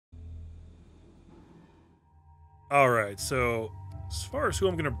Alright, so as far as who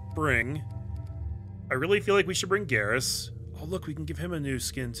I'm gonna bring, I really feel like we should bring Garrus. Oh, look, we can give him a new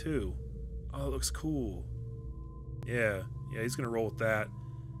skin too. Oh, it looks cool. Yeah, he's gonna roll with that.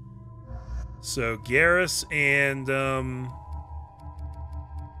 So Garrus and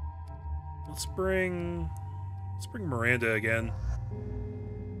let's bring Miranda again.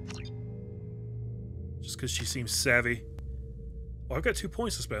 Just because she seems savvy. Oh, I've got 2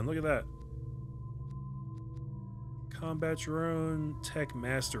 points to spend. Look at that. Combat drone, tech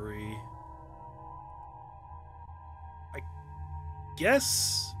mastery. I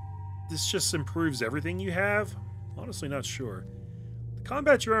guess this just improves everything you have. Honestly, not sure. The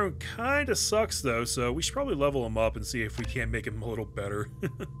combat drone kind of sucks though, so we should probably level him up and see if we can't make him a little better.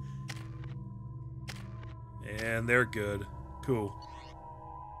 And they're good. Cool.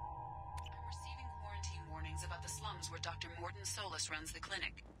 I'm receiving quarantine warnings about the slums where Dr. Morton Solus runs the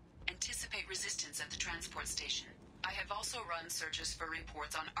clinic. Anticipate resistance at the transport station. I have also run searches for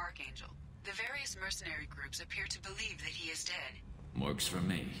reports on Archangel. The various mercenary groups appear to believe that he is dead. Works for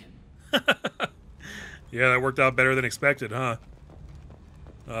me. Yeah, that worked out better than expected, huh?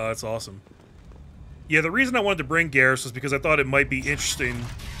 Oh, that's awesome. Yeah, the reason I wanted to bring Garrus was because I thought it might be interesting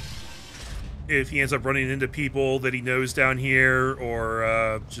if he ends up running into people that he knows down here,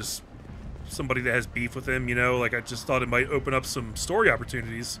 or just somebody that has beef with him, you know? Like, I just thought it might open up some story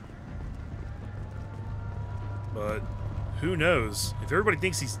opportunities. But who knows? If everybody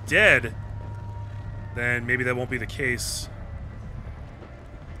thinks he's dead, then maybe that won't be the case.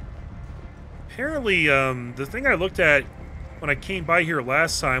 Apparently, the thing I looked at when I came by here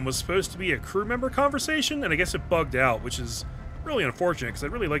last time was supposed to be a crew member conversation, and I guess it bugged out, which is really unfortunate, because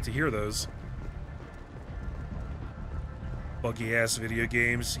I'd really like to hear those. Buggy-ass video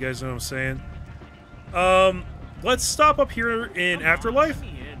games, you guys know what I'm saying? Let's stop up here in Afterlife,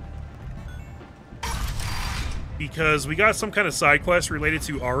 because we got some kind of side quest related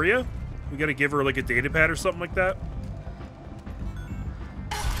to Aria. We gotta give her, like, a datapad or something like that.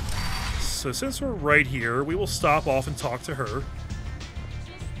 So since we're right here, we will stop off and talk to her.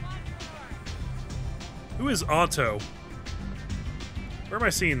 Who is Anto? Where am I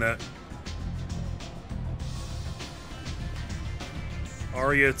seeing that?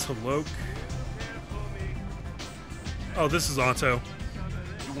 Arya Talok. Oh, this is Anto.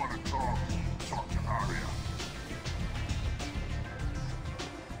 You want to talk to Arya.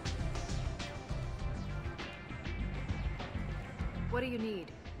 What do you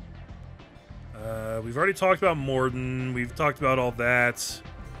need? We've already talked about Morden. We've talked about all that.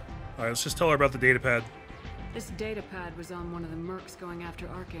 All right, let's just tell her about the datapad. This datapad was on one of the mercs going after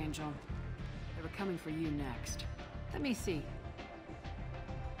Archangel. They were coming for you next. Let me see.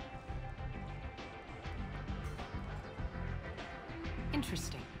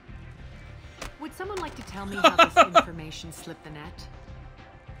 Interesting. Would someone like to tell me how this information slipped the net?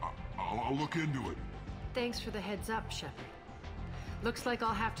 I'll look into it. Thanks for the heads up, Shepard. Looks like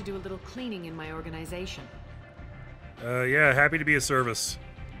I'll have to do a little cleaning in my organization. Yeah, happy to be of service.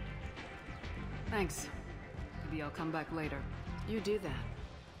 Thanks. Maybe I'll come back later. You do that.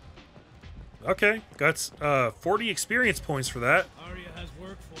 Okay, got 40 experience points for that. Arya has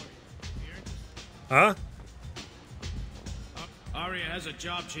work for you. Here? Huh? Arya has a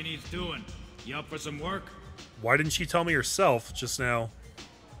job she needs doing. You up for some work? Why didn't she tell me herself just now?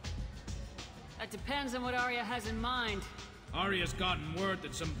 That depends on what Arya has in mind. Arya's gotten word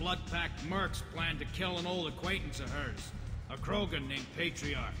that some blood-packed mercs plan to kill an old acquaintance of hers, a Krogan named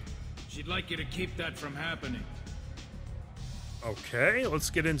Patriarch. She'd like you to keep that from happening. Okay, let's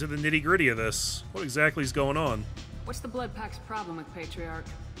get into the nitty-gritty of this. What exactly is going on? What's the Blood Pack's problem with Patriarch?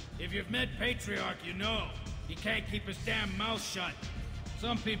 If you've met Patriarch, you know. He can't keep his damn mouth shut.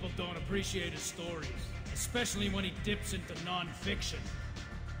 Some people don't appreciate his stories, especially when he dips into non-fiction.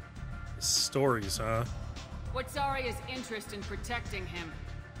 Stories, huh? What's Arya's interest in protecting him?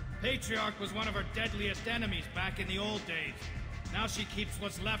 Patriarch was one of her deadliest enemies back in the old days. Now she keeps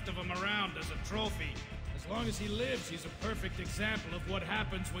what's left of him around as a trophy. As long as he lives, he's a perfect example of what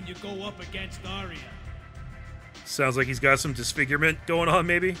happens when you go up against Arya. Sounds like he's got some disfigurement going on,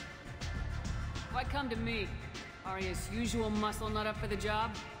 maybe? Why come to me? Arya's usual muscle not up for the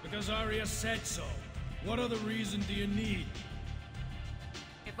job? Because Arya said so. What other reason do you need?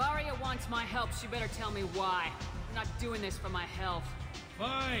 If Arya wants my help, she better tell me why. I'm not doing this for my health.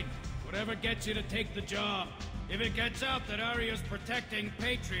 Fine. Whatever gets you to take the job. If it gets out that Arya's protecting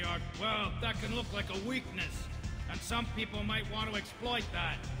Patriarch, well, that can look like a weakness. And some people might want to exploit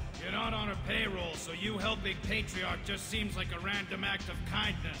that. You're not on her payroll, so you helping Patriarch just seems like a random act of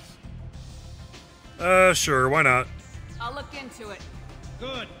kindness. Sure, why not? I'll look into it.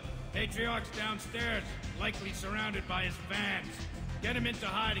 Good. Patriarch's downstairs, likely surrounded by his fans. Get him into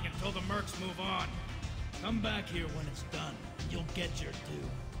hiding until the mercs move on. Come back here when it's done. You'll get your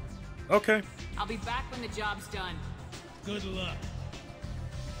due. Okay. I'll be back when the job's done. Good luck.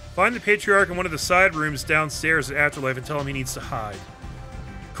 Find the Patriarch in one of the side rooms downstairs at Afterlife and tell him he needs to hide.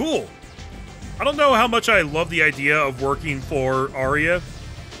 Cool. I don't know how much I love the idea of working for Arya,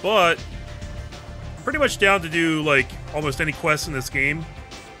 but I'm pretty much down to do, like, almost any quest in this game.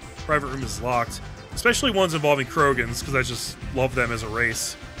 Private room is locked. Especially ones involving Krogans, because I just love them as a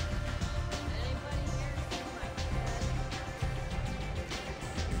race.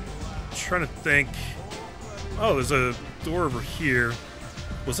 Trying to think. Oh, there's a door over here.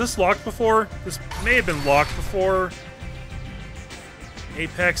 Was this locked before? This may have been locked before.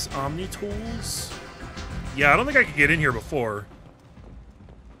 Apex Omni Tools? Yeah, I don't think I could get in here before.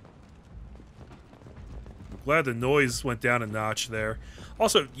 I'm glad the noise went down a notch there.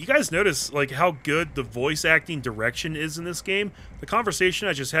 Also, you guys notice, like, how good the voice acting direction is in this game? The conversation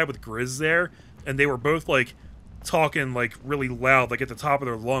I just had with Grizz there, and they were both, like, talking, like, really loud, like, at the top of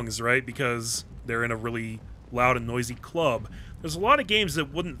their lungs, right? Because they're in a really loud and noisy club. There's a lot of games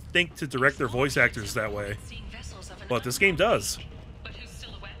that wouldn't think to direct their voice actors that way. But this game does.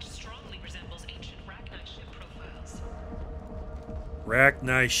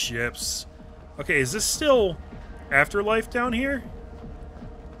 Rachni ships. Okay, is this still Afterlife down here?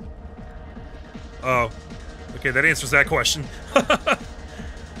 Oh. Okay, that answers that question.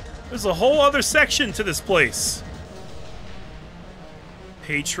 There's a whole other section to this place.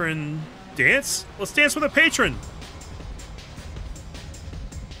 Patron dance? Let's dance with a patron.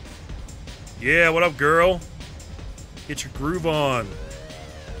 Yeah, what up, girl? Get your groove on.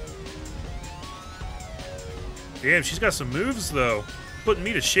 Damn, she's got some moves, though. Putting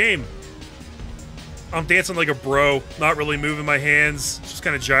me to shame. I'm dancing like a bro, not really moving my hands, just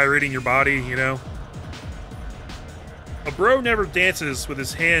kind of gyrating your body, you know? A bro never dances with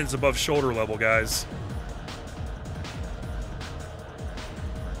his hands above shoulder level, guys.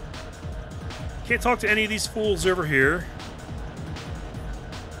 Can't talk to any of these fools over here.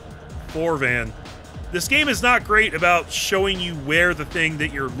 Floor van. This game is not great about showing you where the thing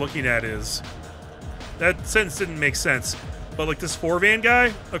that you're looking at is. That sentence didn't make sense. But like this floor van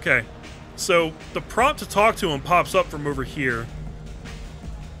guy? Okay. So the prompt to talk to him pops up from over here.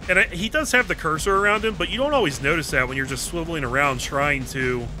 And he does have the cursor around him, but you don't always notice that when you're just swiveling around trying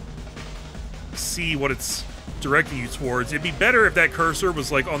to see what it's directing you towards. It'd be better if that cursor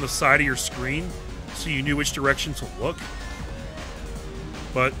was like on the side of your screen so you knew which direction to look.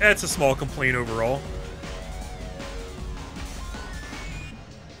 But that's a small complaint overall.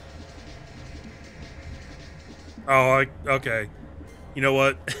 Oh, okay. You know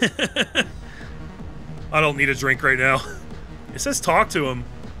what? I don't need a drink right now. It says talk to him,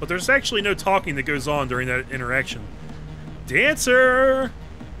 but there's actually no talking that goes on during that interaction. Dancer!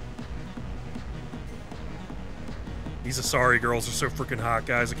 These Asari girls are so freaking hot,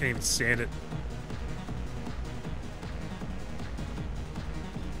 guys. I can't even stand it.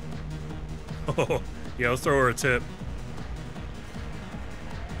 Oh, yeah, let's throw her a tip.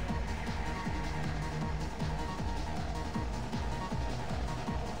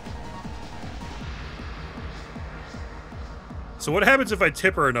 So what happens if I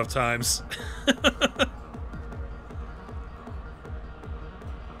tip her enough times?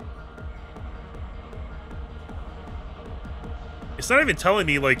 It's not even telling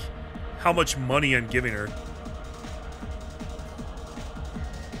me, like, how much money I'm giving her.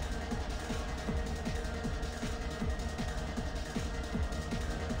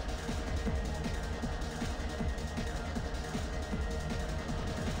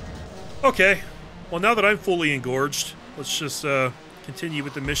 Okay. Well, now that I'm fully engorged, let's just continue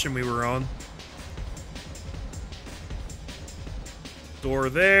with the mission we were on. Door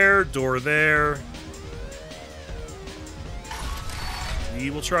there, door there. We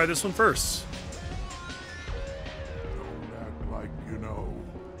will try this one first. Don't act like you know.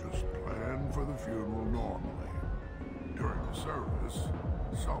 Just plan for the funeral normally. During the service,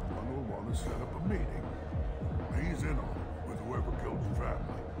 someone will want to set up a meeting. He's in on it with whoever killed your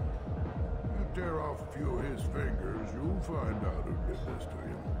family. You tear off a few of his fingers, you'll find out who did this to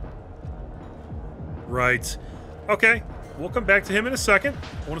you. Right. Okay. We'll come back to him in a second.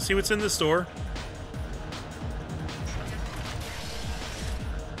 I want to see what's in this door.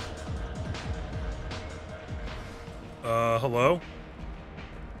 Hello?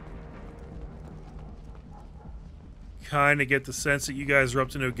 Kinda get the sense that you guys are up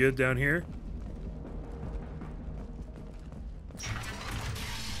to no good down here.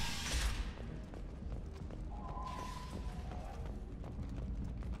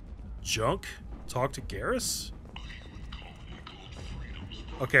 Junk? Talk to Garrus?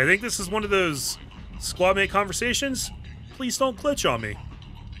 Okay, I think this is one of those squadmate conversations. Please don't glitch on me.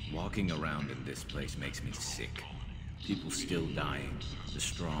 Walking around in this place makes me sick. People still dying. The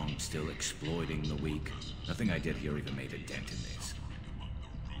strong still exploiting the weak. Nothing I did here even made a dent in this.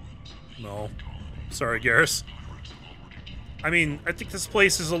 No. Sorry, Garrus. I mean, I think this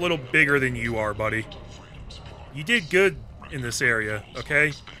place is a little bigger than you are, buddy. You did good in this area,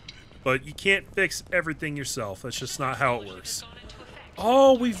 okay? But you can't fix everything yourself. That's just not how it works.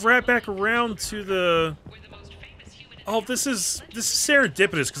 Oh, we've wrapped back around to the... Oh, this is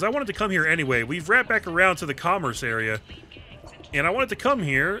serendipitous, because I wanted to come here anyway. We've wrapped back around to the commerce area. And I wanted to come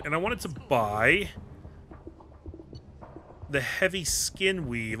here, and I wanted to buy the heavy skin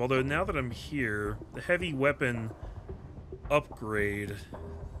weave. Although now that I'm here, the heavy weapon upgrade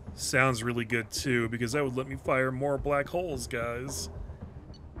sounds really good too, because that would let me fire more black holes, guys.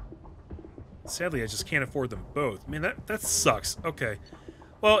 Sadly, I just can't afford them both. Man, that sucks. Okay.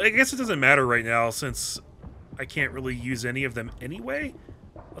 Well, I guess it doesn't matter right now, since I can't really use any of them anyway.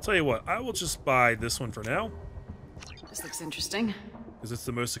 I'll tell you what, I will just buy this one for now. This looks interesting. Because it's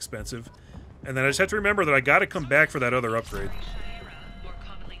the most expensive. And then I just have to remember that I gotta come back for that other upgrade.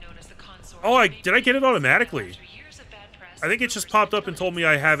 Oh, did I get it automatically? I think it just popped up and told me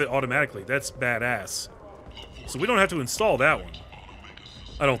I have it automatically. That's badass. So we don't have to install that one.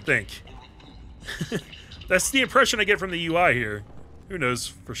 I don't think. That's the impression I get from the UI here. Who knows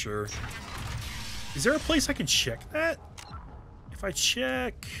for sure. Is there a place I can check that? If I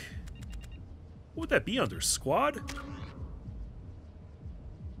check... What would that be under? Squad?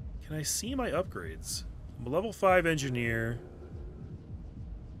 Can I see my upgrades? I'm a level 5 engineer.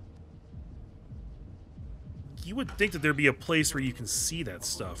 You would think that there'd be a place where you can see that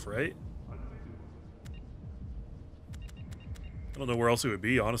stuff, right? I don't know where else it would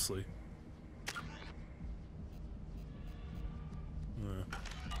be, honestly.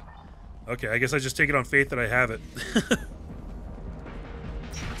 Okay, I guess I just take it on faith that I have it.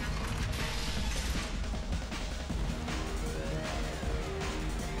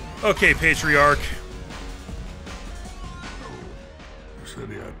 Okay, Patriarch. You said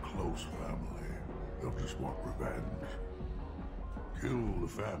he had close family. They'll just want revenge. Kill the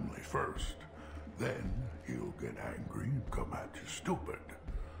family first. Then he'll get angry and come at you stupid.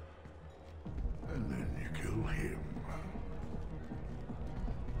 And then you kill him.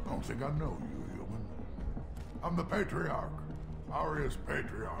 I don't think I know you, human. I'm the Patriarch. Aria's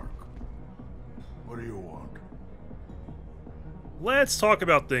Patriarch. What do you want? Let's talk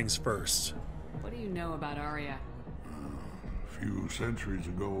about things first. What do you know about Aria? A few centuries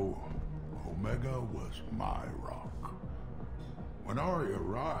ago, Omega was my rock. When Aria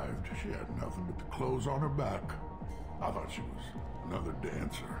arrived, she had nothing but the clothes on her back. I thought she was another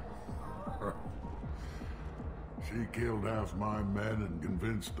dancer. She killed half my men and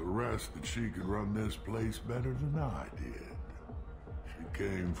convinced the rest that she could run this place better than I did. She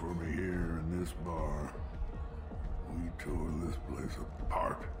came for me here in this bar. We tore this place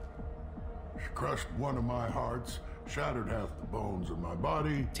apart. She crushed one of my hearts, shattered half the bones in my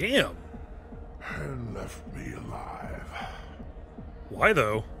body. Damn. And left me alive. Why,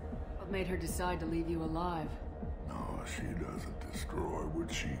 though? What made her decide to leave you alive? No, she doesn't destroy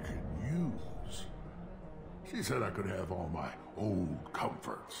what she can use. She said I could have all my old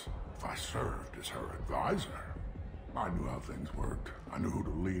comforts if I served as her advisor. I knew how things worked. I knew who to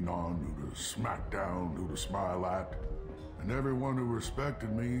lean on, who to smack down, who to smile at. And everyone who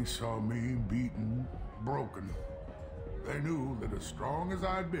respected me saw me beaten, broken. They knew that as strong as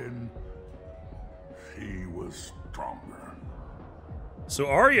I'd been, she was stronger. So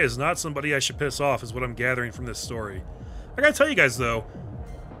Aria is not somebody I should piss off, is what I'm gathering from this story. I gotta tell you guys, though,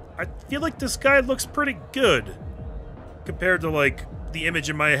 I feel like this guy looks pretty good compared to, like, the image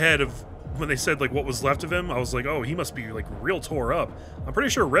in my head of when they said, like, what was left of him. I was like, oh, he must be, like, real tore up. I'm pretty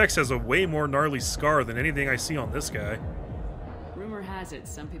sure Rex has a way more gnarly scar than anything I see on this guy. Rumor has it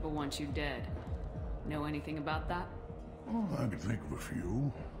some people want you dead. Know anything about that? Oh, I can think of a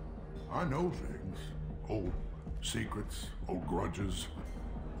few. I know things. Old secrets, old grudges.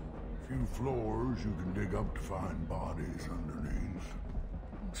 A few floors you can dig up to find bodies underneath.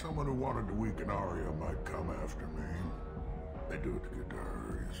 Someone who wanted to weaken Aria might come after me. They do it to get to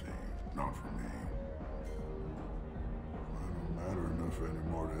her, you see. Not for me. I don't matter enough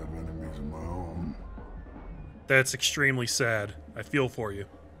anymore to have enemies of my own. That's extremely sad. I feel for you.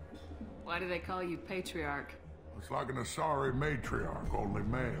 Why do they call you Patriarch? It's like an Asari matriarch, only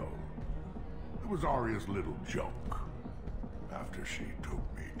male. It was Aria's little joke. After she took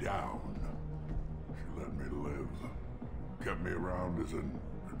me down, she let me live. Kept me around as an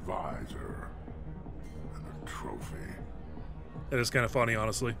advisor and a trophy. That is kind of funny,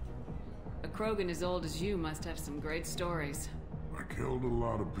 honestly. A Krogan as old as you must have some great stories. I killed a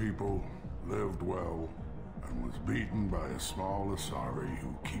lot of people, lived well, and was beaten by a small Asari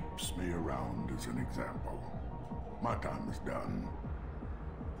who keeps me around as an example. My time is done.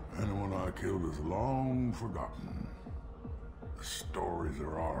 Anyone I killed is long forgotten. The stories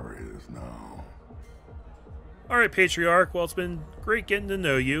are Aria's now. Alright, Patriarch. Well, it's been great getting to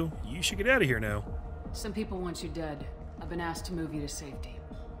know you. You should get out of here now. Some people want you dead. I've been asked to move you to safety.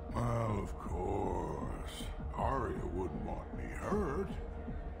 Well, of course. Aria wouldn't want me hurt.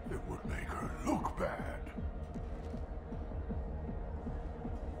 It would make her look bad.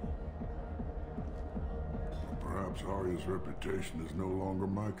 Perhaps Aria's reputation is no longer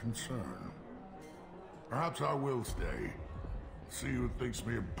my concern. Perhaps I will stay. See who thinks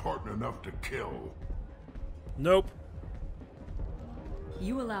me important enough to kill. Nope.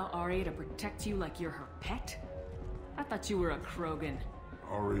 You allow Aria to protect you like you're her pet? I thought you were a Krogan.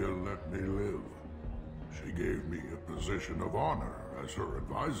 Aria let me live. She gave me a position of honor as her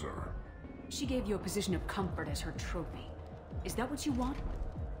advisor. She gave you a position of comfort as her trophy. Is that what you want?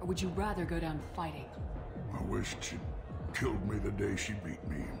 Or would you rather go down fighting? I wished she'd killed me the day she beat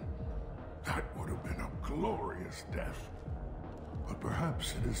me. That would have been a glorious death. But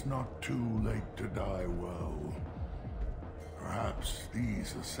perhaps it is not too late to die well. Perhaps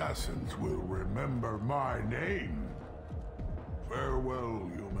these assassins will remember my name. Farewell,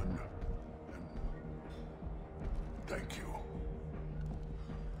 human. And thank you.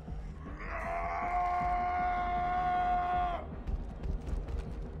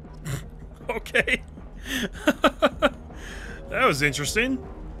 Okay. That was interesting.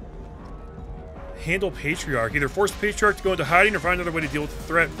 Handle Patriarch. Either force the Patriarch to go into hiding or find another way to deal with the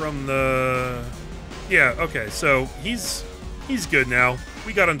threat from the... Yeah, okay, so he's good now.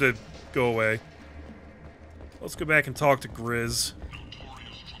 We got him to go away. Let's go back and talk to Grizz.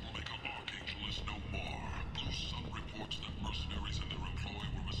 Notorious troublemaker Archangel is no more. Blue Sun reports that mercenaries and their employ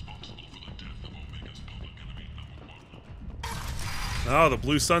were responsible for the death of Omega's public enemy #1. Oh, the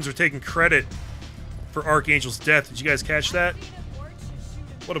Blue Suns are taking credit for Archangel's death. Did you guys catch that?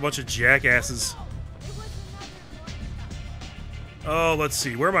 What a bunch of jackasses. Oh, let's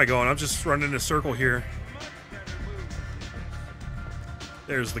see. Where am I going? I'm just running in a circle here.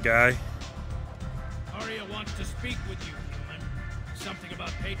 There's the guy. Aria wants to speak with you, human. Something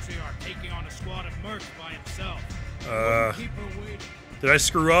about Patriarch taking on a squad of mercs by himself. Keep her waiting. Did I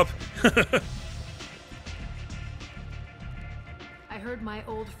screw up? I heard my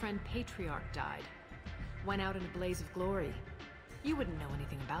old friend Patriarch died. Went out in a blaze of glory. You wouldn't know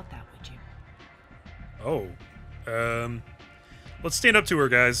anything about that, would you? Oh. Let's stand up to her,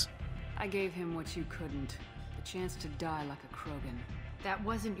 guys. I gave him what you couldn't. The chance to die like a Krogan. That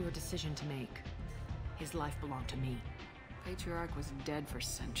wasn't your decision to make. His life belonged to me. Patriarch was dead for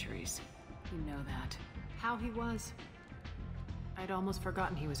centuries. You know that. How he was? I'd almost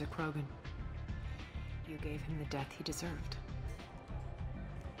forgotten he was a Krogan. You gave him the death he deserved.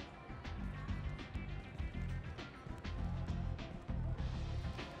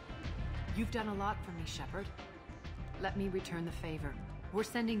 You've done a lot for me, Shepard. Let me return the favor. We're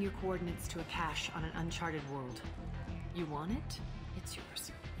sending your coordinates to a cache on an uncharted world. You want it? It's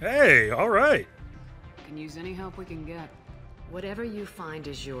yours. Hey, all right. Can use any help we can get. Whatever you find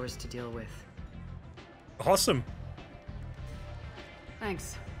is yours to deal with. Awesome.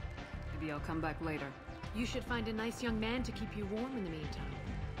 Thanks. Maybe I'll come back later. You should find a nice young man to keep you warm in the meantime.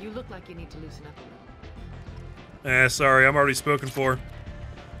 You look like you need to loosen up a little. Sorry, I'm already spoken for.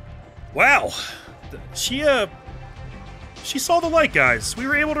 Wow. She saw the light, guys. We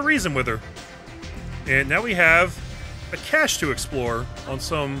were able to reason with her. And now we have a cache to explore on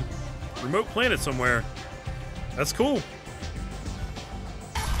some remote planet somewhere. That's cool.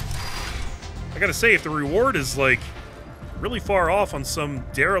 I gotta say, if the reward is, like, really far off on some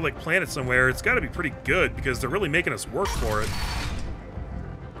derelict planet somewhere, it's gotta be pretty good, because they're really making us work for it.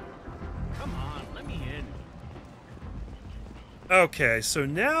 Come on, let me in. Okay, so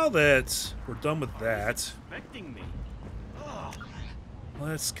now that we're done with that, Expecting me.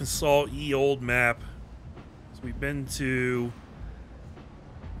 let's consult ye old map. So we've been to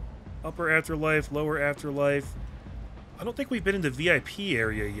upper afterlife, lower afterlife. I don't think we've been in the VIP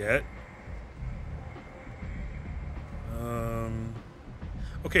area yet.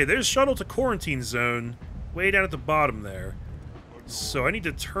 Okay, there's shuttle to quarantine zone way down at the bottom there. So I need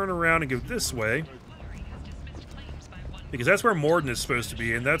to turn around and go this way, because that's where Morden is supposed to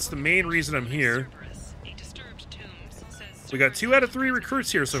be, and that's the main reason I'm here. We got 2 out of 3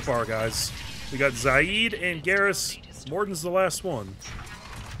 recruits here so far, guys. We got Zaid and Garrus. Morden's the last one.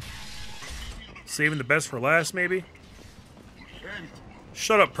 Saving the best for last, maybe?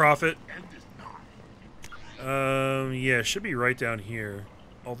 Shut up, Prophet. Yeah, it should be right down here.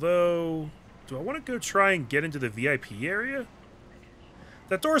 Although, do I want to go try and get into the VIP area?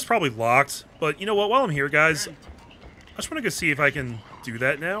 That door is probably locked, but you know what? While I'm here, guys, I just want to go see if I can do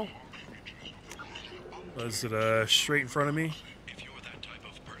that now. Is it straight in front of me?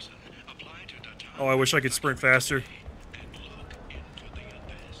 Oh, I wish I could sprint faster.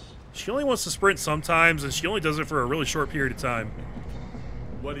 She only wants to sprint sometimes, and she only does it for a really short period of time.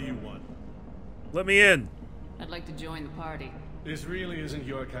 What do you want? Let me in. I'd like to join the party. This really isn't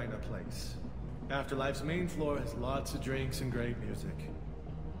your kind of place. Afterlife's main floor has lots of drinks and great music.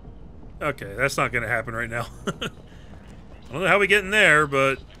 Okay, that's not going to happen right now. I don't know how we get in there,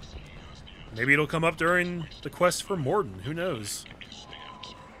 but maybe it'll come up during the quest for Morden. Who knows?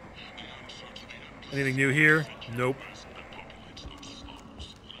 Anything new here? Nope.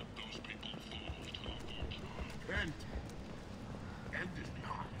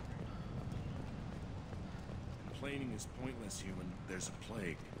 Complaining is pointless, human. There's a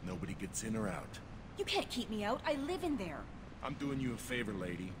plague. Nobody gets in or out. You can't keep me out. I live in there. I'm doing you a favor,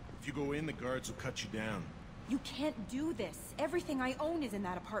 lady. If you go in, the guards will cut you down. You can't do this. Everything I own is in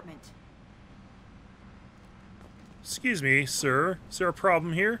that apartment. Excuse me, sir. Is there a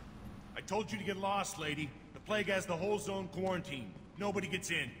problem here? I told you to get lost, lady. The plague has the whole zone quarantined. Nobody gets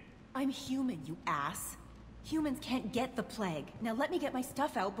in. I'm human, you ass. Humans can't get the plague. Now let me get my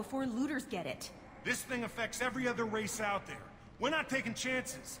stuff out before looters get it. This thing affects every other race out there. We're not taking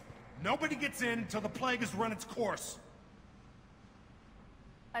chances. Nobody gets in until the plague has run its course.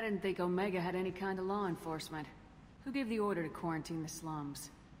 I didn't think Omega had any kind of law enforcement. Who gave the order to quarantine the slums?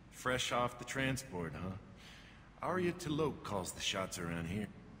 Fresh off the transport, huh? Arya Taloke calls the shots around here.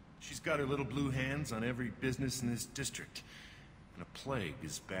 She's got her little blue hands on every business in this district. And a plague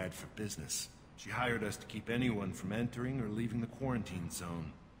is bad for business. She hired us to keep anyone from entering or leaving the quarantine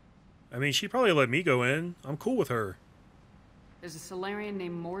zone. I mean, she'd probably let me go in. I'm cool with her. There's a Solarian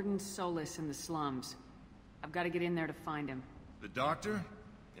named Morden Solis in the slums. I've got to get in there to find him. The doctor?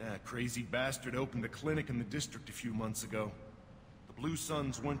 Yeah, crazy bastard opened a clinic in the district a few months ago. The Blue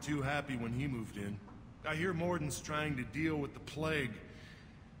Suns weren't too happy when he moved in. I hear Morden's trying to deal with the plague.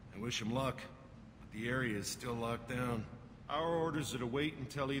 I wish him luck, but the area is still locked down. Our orders are to wait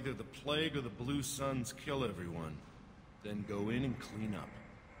until either the plague or the Blue Suns kill everyone. Then go in and clean up.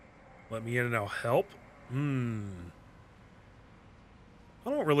 Let me in and I'll help? I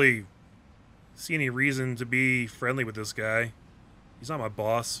don't really see any reason to be friendly with this guy. He's not my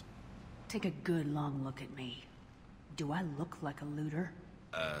boss. Take a good long look at me. Do I look like a looter?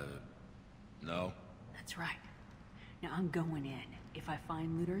 No. That's right. Now I'm going in. If I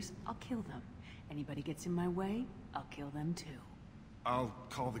find looters, I'll kill them. Anybody gets in my way, I'll kill them too. I'll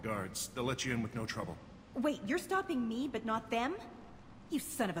call the guards. They'll let you in with no trouble. Wait, you're stopping me, but not them? You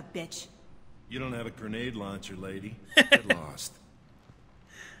son of a bitch. You don't have a grenade launcher, lady. Get lost.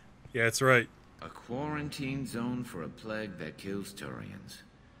 Yeah, that's right. A quarantine zone for a plague that kills Turians.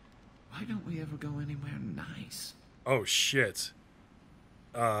 Why don't we ever go anywhere nice? Oh, shit.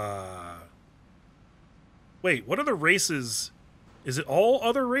 Wait, what other races? Is it all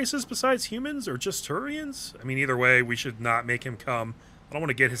other races besides humans or just Turians? I mean, either way, we should not make him come. I don't want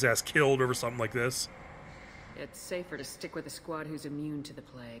to get his ass killed over something like this. It's safer to stick with a squad who's immune to the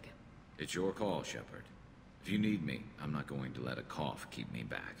plague. It's your call, Shepard. If you need me, I'm not going to let a cough keep me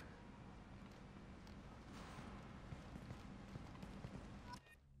back.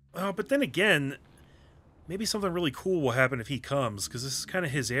 But then again, maybe something really cool will happen if he comes, because this is kind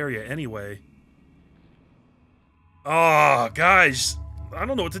of his area anyway. Oh, guys, I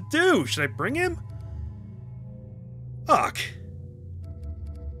don't know what to do. Should I bring him? Fuck.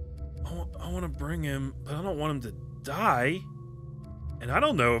 I want to bring him, but I don't want him to die. And I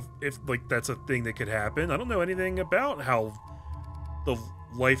don't know if like, that's a thing that could happen. I don't know anything about how the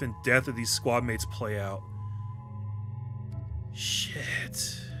life and death of these squad mates play out.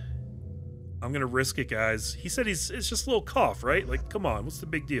 Shit. I'm gonna risk it, guys. He said it's just a little cough, right? Like, come on, what's the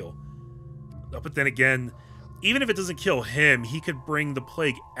big deal? But then again, even if it doesn't kill him, he could bring the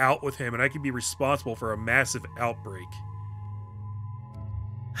plague out with him, and I could be responsible for a massive outbreak.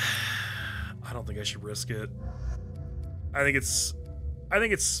 I don't think I should risk it. I think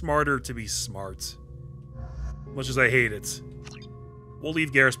it's smarter to be smart. Much as I hate it. We'll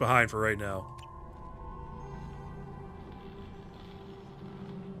leave Garrus behind for right now.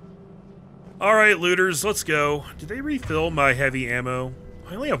 Alright, looters, let's go. Did they refill my heavy ammo?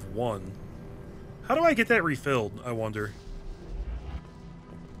 I only have one. How do I get that refilled, I wonder?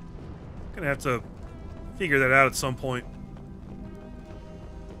 Gonna have to figure that out at some point.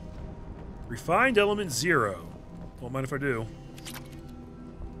 Refined element 0. Don't mind if I do.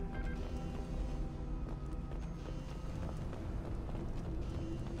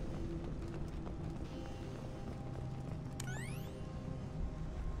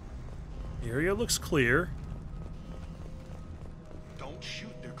 The area looks clear. Don't shoot.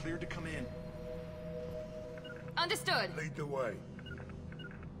 They're cleared to come in. Understood. Lead the way.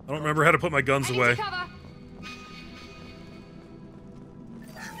 I don't remember how to put my guns I need away. cover.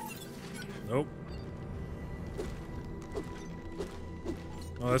 Nope.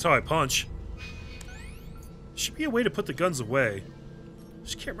 Oh, that's how I punch. Should be a way to put the guns away.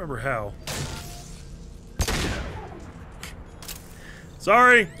 Just can't remember how.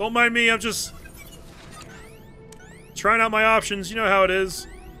 Sorry, don't mind me. I'm just trying out my options. You know how it is.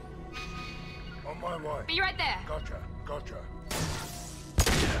 On my way. Be right there. Gotcha.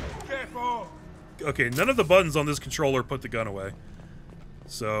 Careful! Okay, none of the buttons on this controller put the gun away.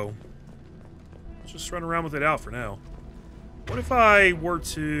 So, just run around with it out for now. What if I were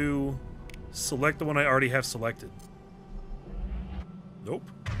to select the one I already have selected? Nope.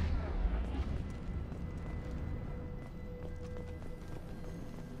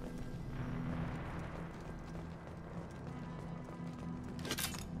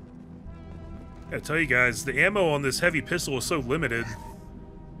 I gotta tell you guys, the ammo on this heavy pistol is so limited.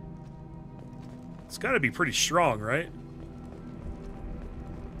 It's gotta be pretty strong, right?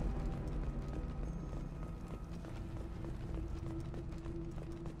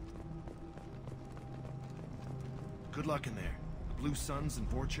 Good luck in there. The Blue Suns and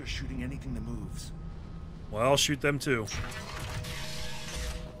Vorcha shooting anything that moves. Well, I'll shoot them too.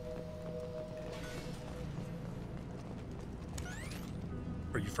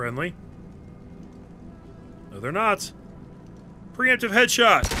 Are you friendly? No, they're not. Preemptive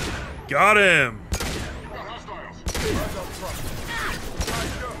headshot. Got him.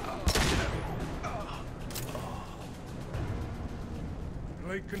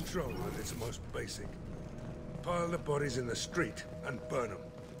 Plague control at its most basic. Pile the bodies in the street and burn them.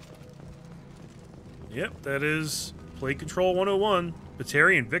 Yep, that is Plague Control 101.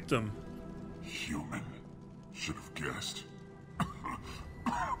 Batarian victim. Human. Should have guessed.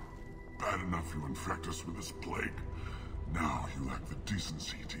 Bad enough you infect us with this plague. Now you lack the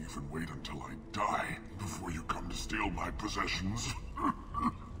decency to even wait until I die before you come to steal my possessions.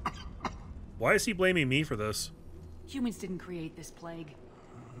 Why is he blaming me for this? Humans didn't create this plague.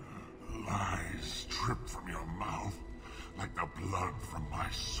 Lies drip from your mouth like the blood from my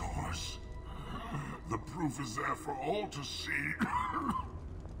sores. The proof is there for all to see.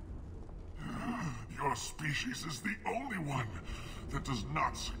 Your species is the only one that does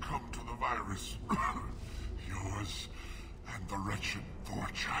not succumb to the virus. Yours and the wretched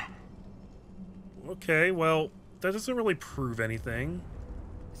Vorcha. Okay, well, that doesn't really prove anything.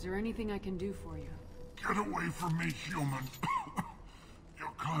 Is there anything I can do for you? Get away from me, human.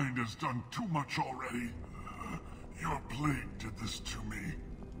 Your kind has done too much already. Your plague did this to me.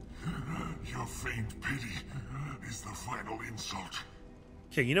 Your feigned pity is the final insult.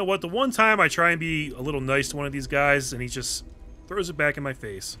 Okay, you know what? The one time I try and be a little nice to one of these guys, and he just throws it back in my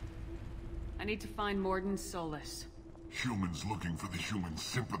face. I need to find Morden Solus. Humans looking for the human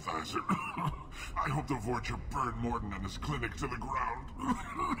sympathizer. I hope the Vorcha burn Morden and his clinic to the ground.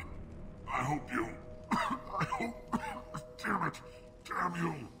 I hope you... I hope... Damn it. Damn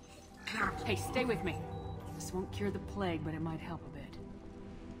you. Can't... Hey, stay with me. This won't cure the plague, but it might help a bit.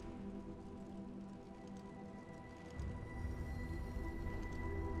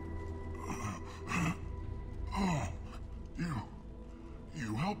 Oh,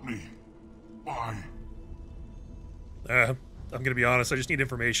 you helped me. Why? I'm gonna be honest, I just need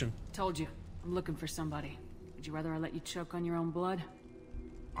information. Told you, I'm looking for somebody. Would you rather I let you choke on your own blood?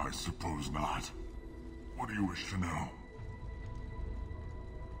 I suppose not. What do you wish to know?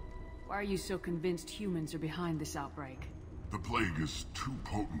 Why are you so convinced humans are behind this outbreak? The plague is too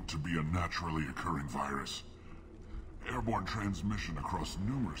potent to be a naturally occurring virus. Airborne transmission across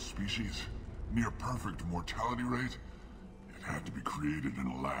numerous species, near perfect mortality rate. It had to be created in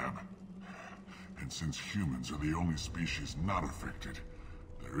a lab. And since humans are the only species not affected,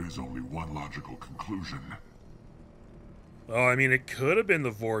 there is only one logical conclusion. Oh, I mean, it could have been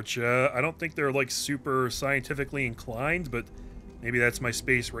the Vorcha. I don't think they're, like, super scientifically inclined, but maybe that's my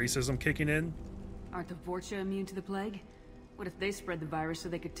space racism kicking in. Aren't the Vorcha immune to the plague? What if they spread the virus so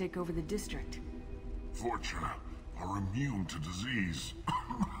they could take over the district? Vorcha are immune to disease.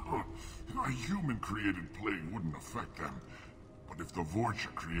 A human-created plague wouldn't affect them. But if the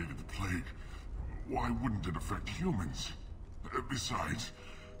Vorcha created the plague, why wouldn't it affect humans? Besides,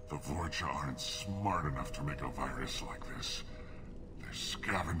 the Vorcha aren't smart enough to make a virus like this.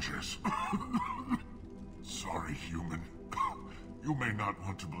 Scavengers. Sorry, human. You may not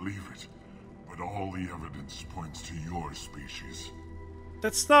want to believe it, but all the evidence points to your species.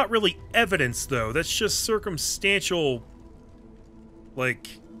 That's not really evidence, though. That's just circumstantial... Like...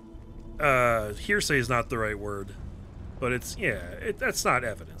 hearsay is not the right word. But it's... yeah, that's not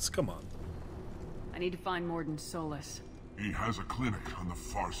evidence. Come on. I need to find Morden Solus. He has a clinic on the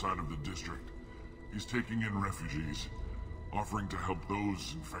far side of the district. He's taking in refugees, offering to help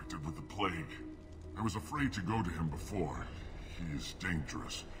those infected with the plague. I was afraid to go to him before. He is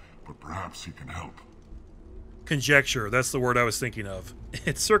dangerous, but perhaps he can help. Conjecture, that's the word I was thinking of.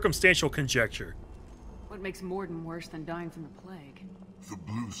 It's circumstantial conjecture. What makes Morden worse than dying from the plague? The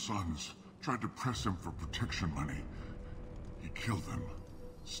Blue Suns tried to press him for protection money. He killed them,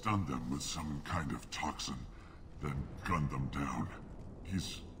 stunned them with some kind of toxin, then gunned them down.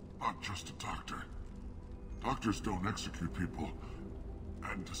 He's not just a doctor. Doctors don't execute people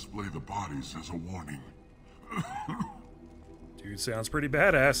and display the bodies as a warning. Dude sounds pretty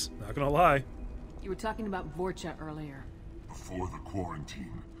badass, not gonna lie. You were talking about Vorcha earlier. Before the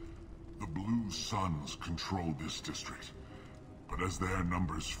quarantine, the Blue Suns controlled this district. But as their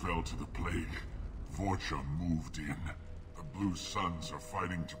numbers fell to the plague, Vorcha moved in. The Blue Suns are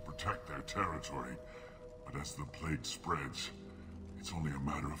fighting to protect their territory. But as the plague spreads, it's only a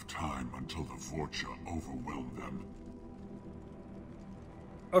matter of time until the Vorcha overwhelm them.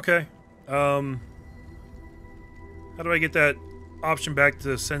 Okay. How do I get that option back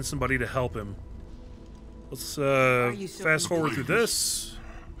to send somebody to help him? Let's fast forward through this.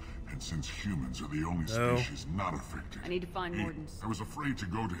 And since humans are the only species not affected, I need to find Morden. I was afraid to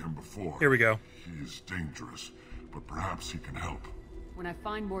go to him before. Here we go. He is dangerous, but perhaps he can help. When I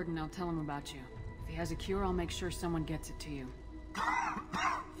find Morden, I'll tell him about you. If he has a cure, I'll make sure someone gets it to you.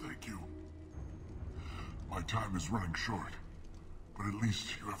 Thank you. My time is running short, but at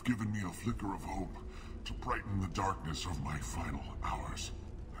least you have given me a flicker of hope to brighten the darkness of my final hours.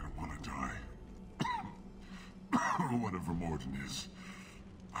 I don't want to die. Whatever Morden is,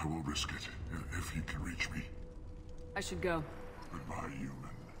 I will risk it if he can reach me. I should go. Goodbye, human.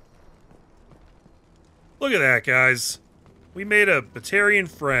 Look at that, guys. We made a Batarian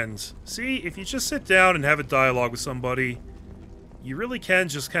friend. See, if you just sit down and have a dialogue with somebody, you really can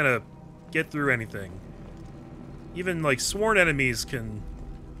just kind of get through anything. Even, like, sworn enemies can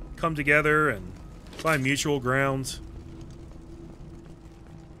come together and find mutual ground.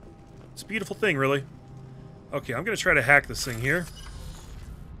 It's a beautiful thing, really. Okay, I'm going to try to hack this thing here.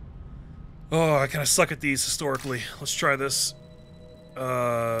 Oh, I kind of suck at these historically. Let's try this.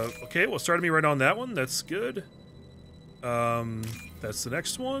 Okay, well, it started me right on that one. That's good. That's the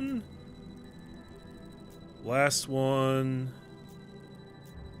next one. Last one.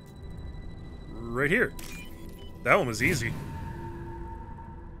 Right here. That one was easy.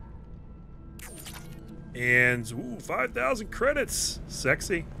 And, ooh, 5,000 credits.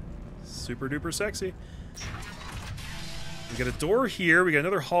 Sexy. Super duper sexy. We got a door here. We got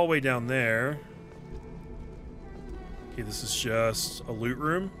another hallway down there. Okay, this is just a loot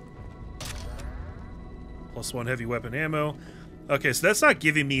room. +1 heavy weapon ammo. Okay, so that's not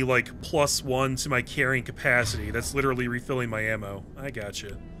giving me, like, +1 to my carrying capacity. That's literally refilling my ammo. I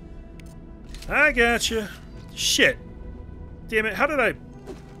gotcha. I gotcha. Shit. Damn it, how did I...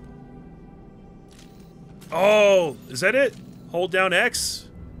 Oh, is that it? Hold down X?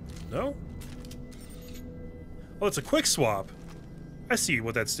 No? Oh, it's a quick swap. I see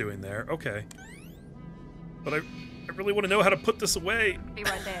what that's doing there. Okay. But I really want to know how to put this away. Be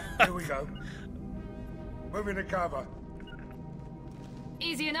right there. Here we go. Moving to cover.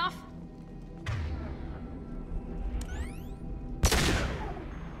 Easy enough?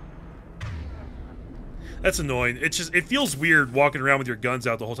 That's annoying. It feels weird walking around with your guns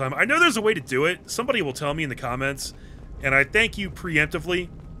out the whole time. I know there's a way to do it. Somebody will tell me in the comments. And I thank you preemptively.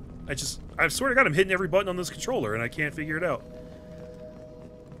 I swear to God, I'm hitting every button on this controller and I can't figure it out.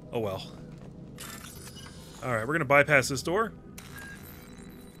 Oh well. Alright, we're gonna bypass this door.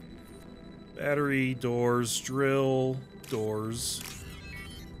 Battery, doors, drill, doors,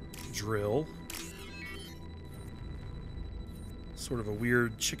 drill. Sort of a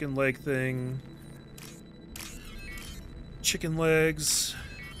weird chicken leg thing. Chicken legs.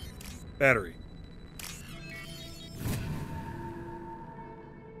 Battery.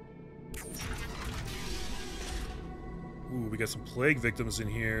 Ooh, we got some plague victims in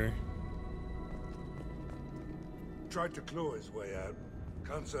here. Tried to claw his way out.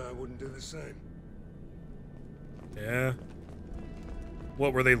 Can't say I wouldn't do the same. Yeah.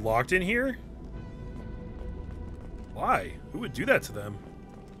 What, were they locked in here? Why? Who would do that to them?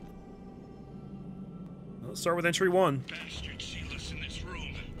 Let's start with entry 1. Bastards see less in this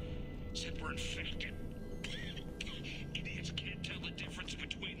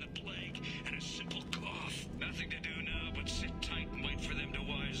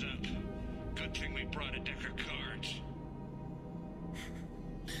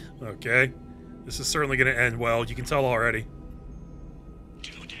Okay. This is certainly going to end well. You can tell already.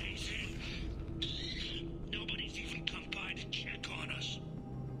 2 days in. Nobody's even come by to check on us.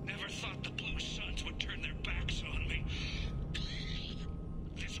 Never thought the Blue Suns would turn their backs on me.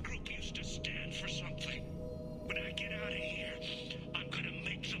 This group used to stand for something. When I get out of here, I'm gonna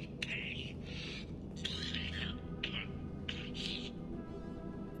make them pay.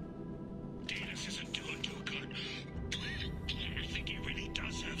 Davis isn't doing too good. I think he really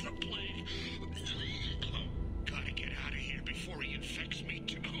does have the plague. Gotta get out of here before he infects me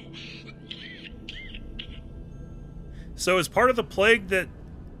too. So is part of the plague that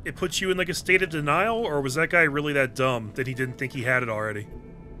it puts you in like a state of denial, or was that guy really that dumb that he didn't think he had it already?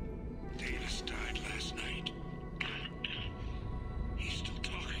 Davis died last night. He's still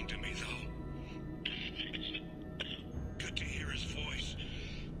talking to me, though. Good to hear his voice.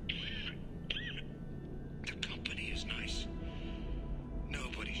 The company is nice.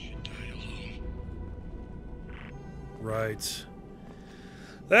 Nobody should die alone. Right.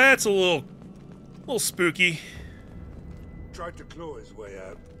 That's a little spooky. Tried to claw his way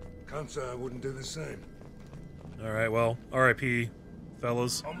out. Can't say I wouldn't do the same. Alright, well, R.I.P.,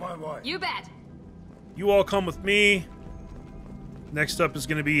 fellas. On my way. You bet. You all come with me. Next up is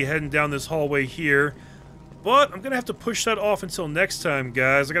going to be heading down this hallway here. But I'm going to have to push that off until next time,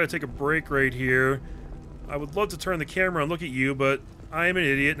 guys. I got to take a break right here. I would love to turn the camera and look at you, but I am an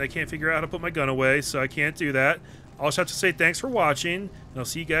idiot and I can't figure out how to put my gun away, so I can't do that. I'll just have to say thanks for watching, and I'll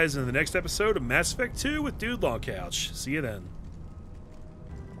see you guys in the next episode of Mass Effect 2 with Dude Longcouch. See you then.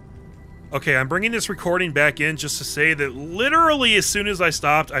 Okay, I'm bringing this recording back in just to say that literally as soon as I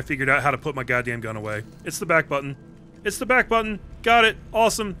stopped, I figured out how to put my goddamn gun away. It's the back button. It's the back button. Got it.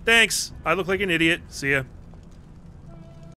 Awesome. Thanks. I look like an idiot. See ya.